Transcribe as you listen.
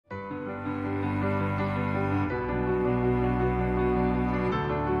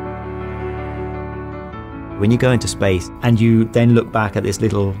When you go into space and you then look back at this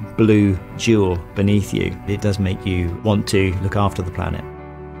little blue jewel beneath you, it does make you want to look after the planet.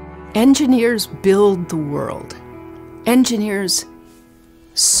 Engineers build the world. Engineers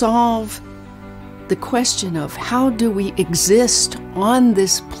solve the question of how do we exist on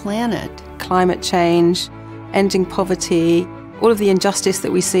this planet. Climate change, ending poverty, all of the injustice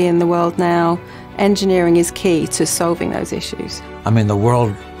that we see in the world now, engineering is key to solving those issues. I mean, the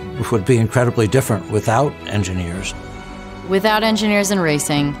world would be incredibly different without engineers. Without engineers in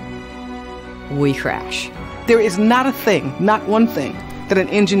racing, we crash. There is not a thing, not one thing, that an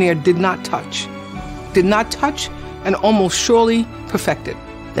engineer did not touch, and almost surely perfected.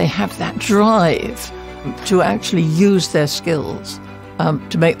 They have that drive to actually use their skills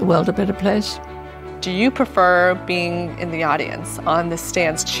to make the world a better place. Do you prefer being in the audience, on the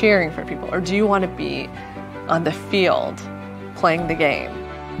stands cheering for people, or do you want to be on the field playing the game?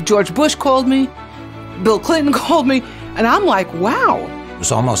 George Bush called me, Bill Clinton called me, and I'm like, wow. It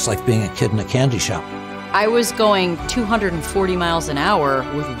was almost like being a kid in a candy shop. I was going 240 miles an hour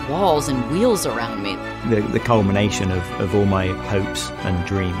with walls and wheels around me. The culmination of all my hopes and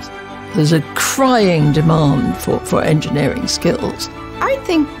dreams. There's a crying demand for engineering skills. I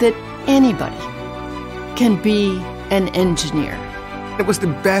think that anybody can be an engineer. It was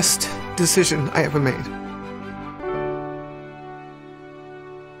the best decision I ever made.